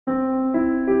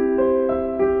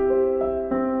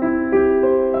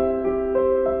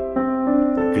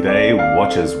G'day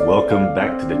watchers, welcome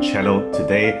back to the channel.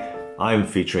 Today I'm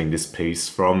featuring this piece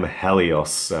from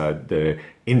Halios, the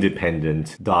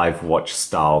independent dive watch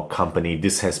style company.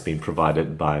 This has been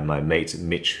provided by my mate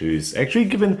Mitch, who's actually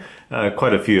given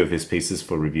quite a few of his pieces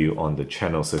for review on the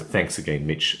channel. So thanks again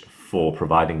Mitch for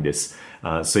providing this.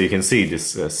 So you can see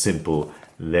this simple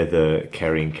leather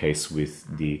carrying case with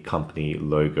the company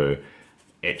logo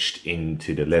etched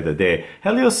into the leather there.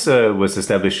 Halios was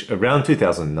established around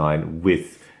 2009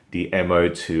 with the MO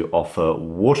to offer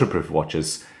waterproof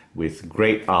watches with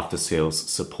great after-sales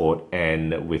support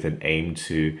and with an aim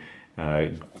to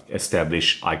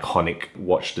establish iconic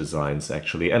watch designs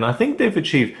actually. And I think they've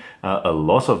achieved a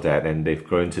lot of that, and they've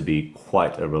grown to be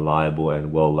quite a reliable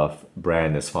and well-loved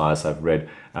brand as far as I've read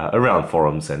around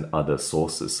forums and other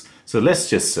sources. So let's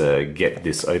just get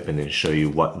this open and show you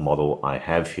what model I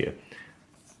have here.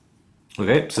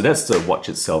 Okay, so that's the watch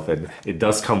itself, and it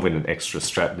does come with an extra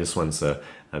strap. This one's a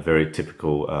very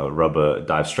typical rubber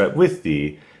dive strap with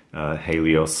the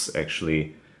Halios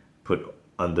actually put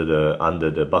under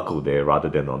the buckle there rather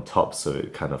than on top, so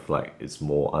it kind of like it's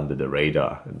more under the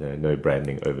radar and there's no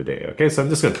branding over there. Okay, so I'm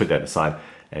just going to put that aside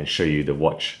and show you the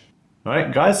watch.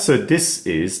 Alright guys, so this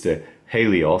is the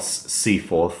Halios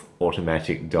Seaforth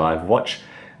automatic dive watch.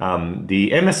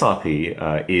 The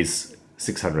MSRP is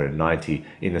 690.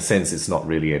 In a sense, it's not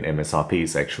really an MSRP,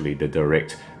 it's actually the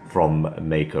direct from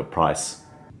maker price.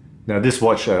 Now this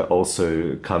watch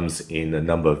also comes in a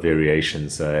number of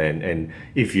variations, and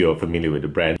if you're familiar with the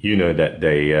brand, you know that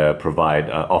they provide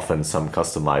often some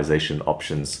customization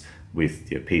options with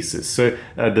their pieces. So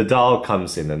the dial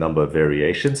comes in a number of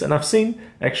variations, and I've seen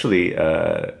actually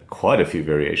quite a few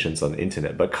variations on the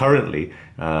internet, but currently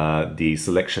the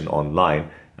selection online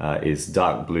is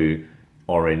dark blue,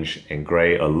 orange and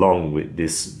grey, along with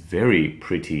this very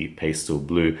pretty pastel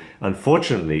blue.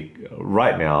 Unfortunately,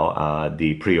 right now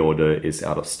the pre-order is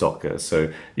out of stock, so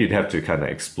you'd have to kind of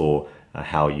explore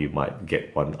how you might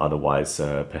get one. Otherwise,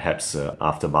 perhaps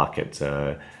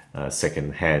aftermarket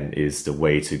second hand is the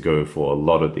way to go for a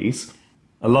lot of these.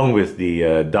 Along with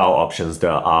the dial options,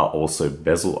 there are also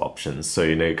bezel options. So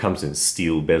it comes in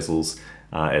steel bezels,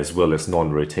 as well as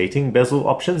non-rotating bezel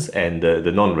options, and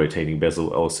the non-rotating bezel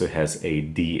also has a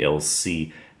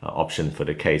DLC option for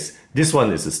the case. This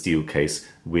one is a steel case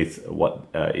with what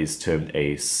is termed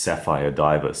a sapphire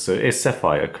diver, so a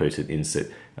sapphire coated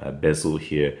insert bezel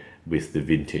here with the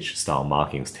vintage style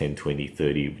markings 10, 20,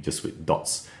 30, just with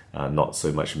dots, not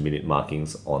so much minute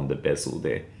markings on the bezel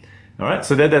there. Alright,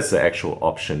 so that's the actual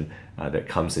option that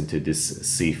comes into this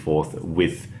Seaforth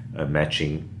with a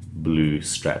matching blue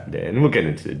strap there, and we'll get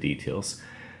into the details.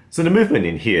 So the movement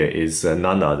in here is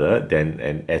none other than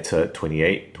an ETA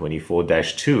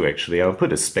 2824-2 actually. I'll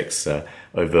put the specs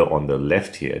over on the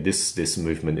left here. This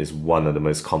movement is one of the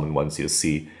most common ones you'll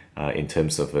see in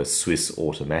terms of a Swiss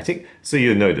automatic, so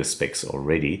you know the specs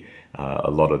already. A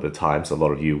lot of the times, a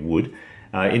lot of you would.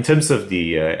 In terms of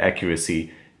the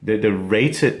accuracy, the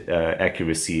rated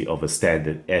accuracy of a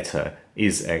standard ETA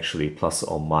is actually plus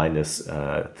or minus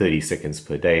 30 seconds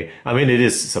per day. I mean, it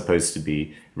is supposed to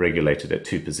be regulated at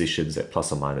 2 positions at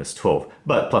plus or minus 12,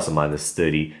 but plus or minus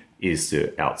 30 is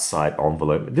the outside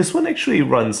envelope. This one actually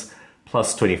runs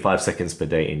plus 25 seconds per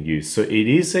day in use, so it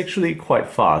is actually quite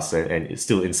fast and it's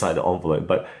still inside the envelope.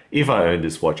 But if I owned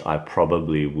this watch, I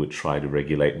probably would try to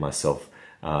regulate myself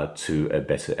to a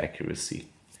better accuracy.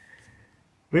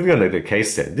 Moving on to the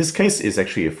case then. This case is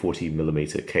actually a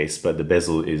 40mm case, but the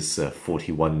bezel is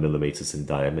 41mm in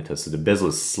diameter, so the bezel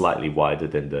is slightly wider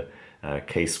than the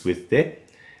case width there.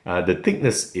 The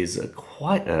thickness is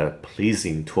quite a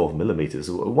pleasing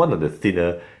 12mm, one of the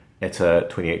thinner ETA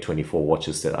 2824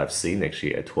 watches that I've seen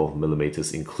actually at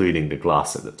 12mm, including the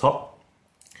glass at the top.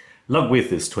 Lug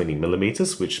width is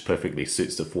 20mm, which perfectly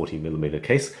suits the 40mm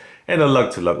case, and the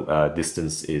lug-to-lug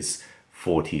distance is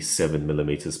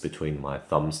 47mm between my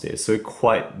thumbs there, so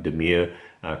quite demure,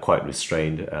 quite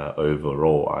restrained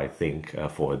overall, I think,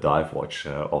 for a dive watch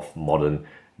of modern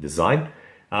design.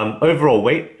 Overall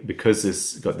weight, because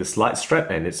it's got this light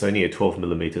strap and it's only a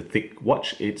 12mm thick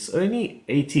watch, it's only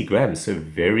 80 grams, so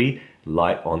very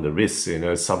light on the wrist.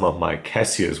 Some of my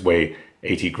Casios weigh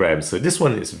 80 grams, so this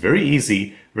one is very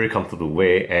easy, very comfortable to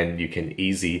wear, and you can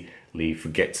easily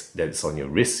forget that it's on your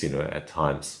wrist, at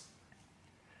times.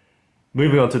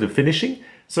 Moving on to the finishing,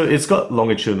 so it's got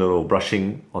longitudinal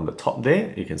brushing on the top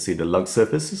there. You can see the lug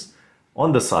surfaces.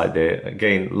 On the side there,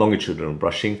 again, longitudinal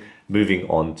brushing, moving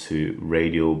on to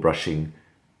radial brushing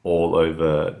all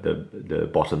over the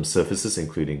bottom surfaces,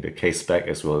 including the case back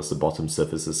as well as the bottom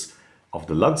surfaces of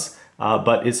the lugs.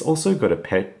 But it's also got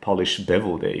a polished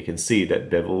bevel there. You can see that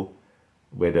bevel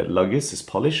where that lug is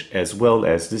polished, as well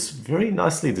as this very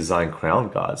nicely designed crown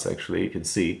guards. Actually, you can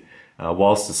see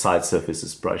whilst the side surface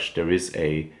is brushed, there is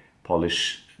a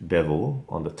polished bevel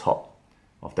on the top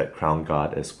of that crown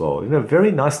guard as well.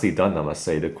 Very nicely done, I must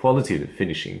say. The quality of the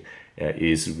finishing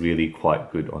is really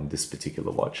quite good on this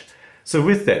particular watch. So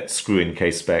with that screw-in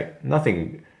case back,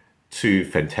 nothing too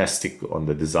fantastic on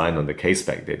the design on the case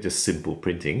back there, just simple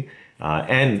printing,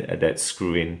 and that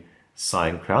screw-in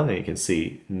sign crown, and you can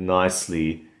see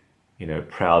nicely,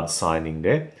 proud signing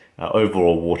there.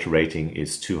 Overall water rating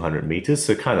is 200 meters,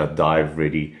 so kind of dive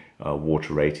ready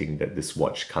water rating that this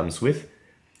watch comes with.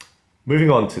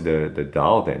 Moving on to the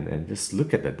dial then, and just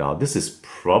look at the dial. This is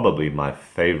probably my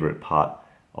favorite part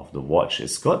of the watch.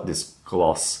 It's got this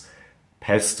gloss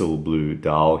pastel blue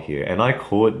dial here, and I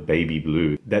call it baby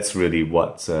blue. That's really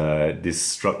what this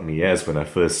struck me as when I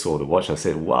first saw the watch. I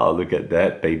said, wow, look at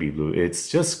that baby blue. It's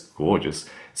just gorgeous.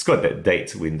 It's got that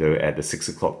date window at the 6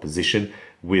 o'clock position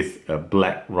with a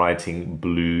black writing,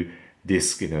 blue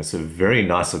disc, so very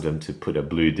nice of them to put a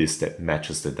blue disc that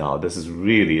matches the dial. This is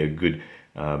really a good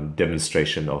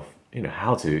demonstration of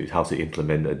how to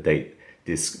implement a date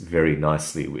disc very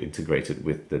nicely integrated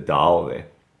with the dial there.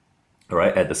 All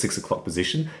right, at the 6 o'clock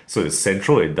position, so it's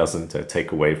central. It doesn't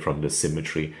take away from the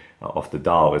symmetry of the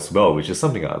dial as well, which is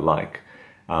something I like.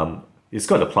 It's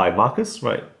got applied markers,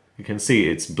 right? You can see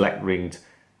it's black ringed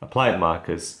applied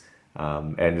markers,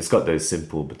 and it's got those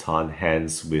simple baton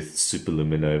hands with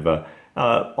superluminova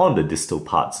on the distal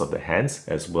parts of the hands,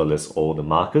 as well as all the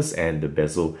markers and the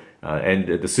bezel, and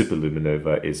the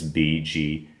superluminova is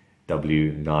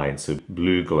BGW9, so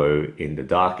blue glow in the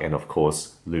dark, and of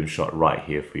course lume shot right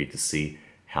here for you to see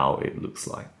how it looks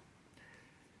like.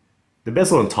 The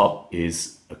bezel on top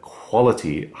is a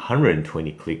quality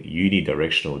 120 click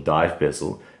unidirectional dive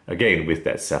bezel, again with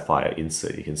that sapphire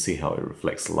insert. You can see how it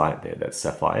reflects light there, that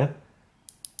sapphire.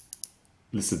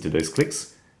 Listen to those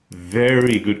clicks.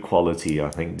 Very good quality.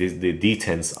 I think the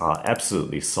detents are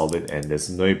absolutely solid, and there's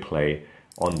no play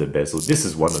on the bezel. This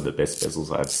is one of the best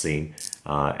bezels I've seen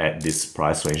at this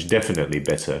price range. Definitely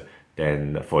better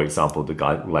than, for example, the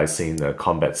Glycine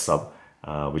Combat Sub,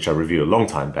 which I reviewed a long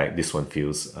time back. This one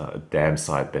feels a damn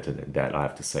sight better than that, I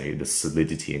have to say. The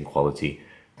solidity and quality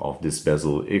of this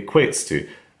bezel equates to,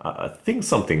 I think,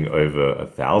 something over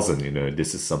 1,000.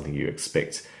 This is something you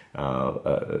expect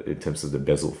in terms of the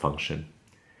bezel function.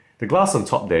 The glass on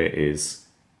top there is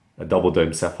a double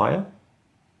dome sapphire.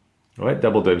 All right,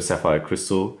 double dome sapphire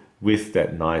crystal with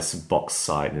that nice box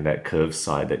side and that curved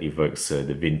side that evokes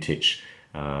the vintage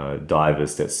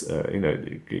divers. That's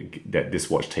that this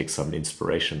watch takes some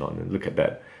inspiration on. And look at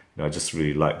that. I just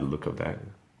really like the look of that.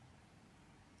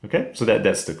 Okay, so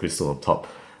that's the crystal on top.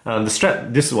 The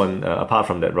strap, this one, apart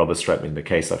from that rubber strap in the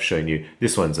case I've shown you,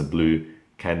 this one's a blue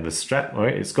canvas strap. All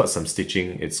right, it's got some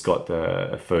stitching. It's got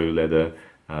a faux leather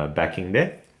backing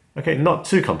there. Okay, not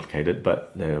too complicated,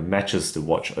 but matches the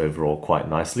watch overall quite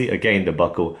nicely. Again, the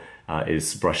buckle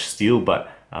is brushed steel, but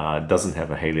doesn't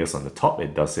have a Halios on the top.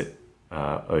 It does it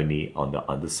only on the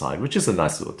underside, which is a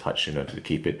nice little touch, to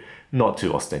keep it not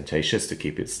too ostentatious, to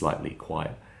keep it slightly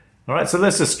quiet. All right, so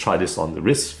let's just try this on the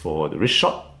wrist for the wrist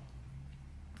shot.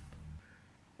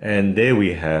 And there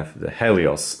we have the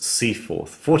Halios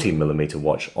Seaforth 40mm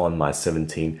watch on my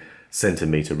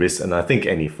 17cm wrist, and I think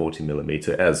any 40mm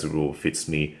as a rule fits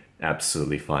me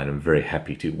absolutely fine. I'm very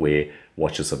happy to wear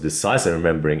watches of this size, and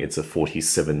remembering it's a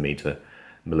 47mm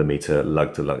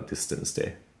lug to lug distance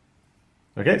there.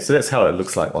 Okay, so that's how it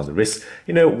looks like on the wrist.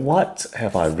 What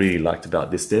have I really liked about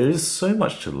this? There is so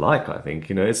much to like, I think.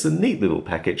 It's a neat little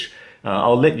package.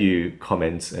 I'll let you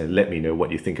comment and let me know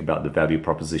what you think about the value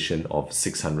proposition of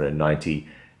 690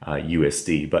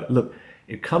 USD. But look,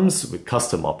 it comes with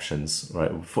custom options, right?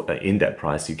 In that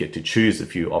price, you get to choose a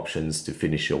few options to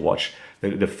finish your watch.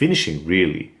 The finishing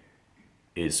really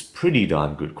is pretty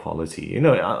darn good quality.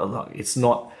 It's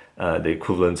not the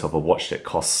equivalent of a watch that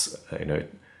costs,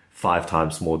 5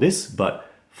 times more this,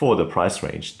 but for the price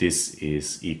range, this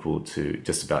is equal to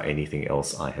just about anything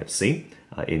else I have seen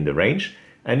in the range.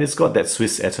 And it's got that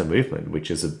Swiss ETA movement,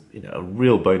 which is a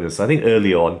real bonus. I think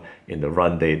early on in the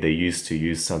run, they used to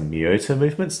use some Miyota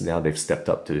movements. Now they've stepped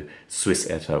up to Swiss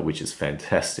ETA, which is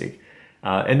fantastic.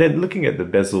 And then looking at the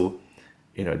bezel,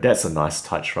 that's a nice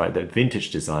touch, right? That vintage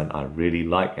design I really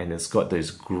like, and it's got those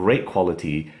great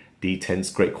quality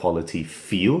detents, great quality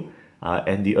feel,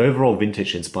 and the overall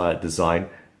vintage inspired design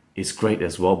is great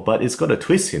as well. But it's got a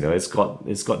twist, it's got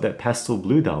that pastel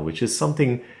blue dial, which is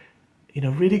something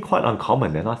really quite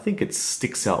uncommon, and I think it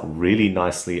sticks out really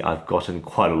nicely. I've gotten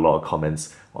quite a lot of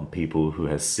comments on people who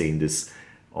have seen this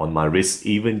on my wrist,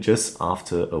 even just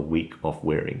after a week of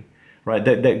wearing. right?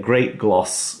 That great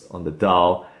gloss on the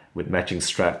dial with matching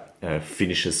strap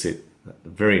finishes it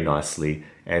very nicely.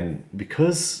 And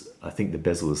because I think the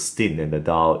bezel is thin and the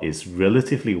dial is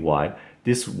relatively wide,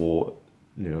 this wore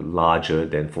larger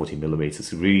than 40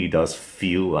 millimeters. It really does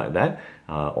feel like that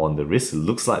on the wrist. It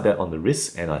looks like that on the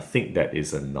wrist, and I think that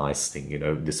is a nice thing,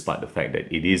 despite the fact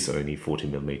that it is only 40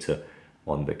 millimeter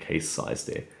on the case size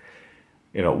there.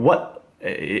 What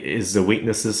is the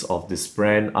weaknesses of this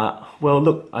brand? Well,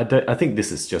 look, I think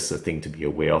this is just a thing to be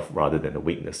aware of rather than a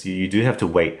weakness. You do have to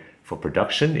wait for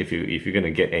production. If you're going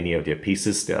to get any of their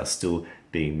pieces that are still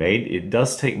being made, it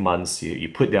does take months. You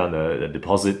put down a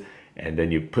deposit, and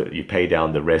then you pay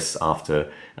down the rest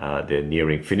after they're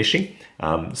nearing finishing.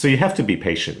 So you have to be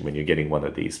patient when you're getting one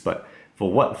of these. But for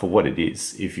what it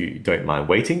is, if you don't mind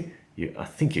waiting, I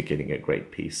think you're getting a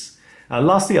great piece.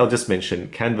 Lastly, I'll just mention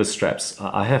canvas straps.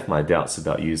 I have my doubts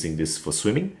about using this for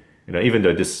swimming. Even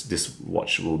though this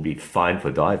watch will be fine for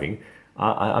diving,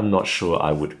 I'm not sure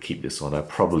I would keep this on. I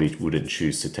probably wouldn't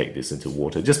choose to take this into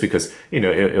water just because,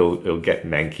 it'll get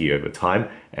manky over time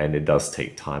and it does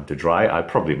take time to dry. I'd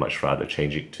probably much rather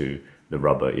change it to the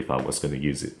rubber if I was going to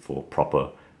use it for proper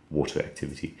water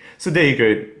activity. So there you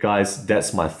go, guys.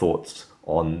 That's my thoughts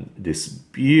on this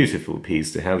beautiful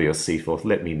piece, the Halios Seaforth.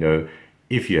 Let me know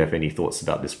if you have any thoughts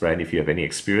about this brand, if you have any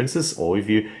experiences, or if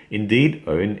you indeed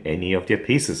own any of their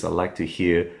pieces. I'd like to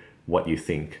hear what you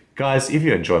think. Guys, if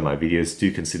you enjoy my videos,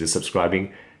 do consider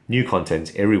subscribing. New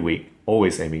content every week,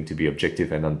 always aiming to be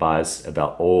objective and unbiased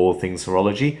about all things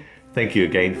horology. Thank you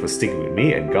again for sticking with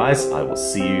me, and guys, I will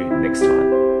see you next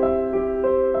time.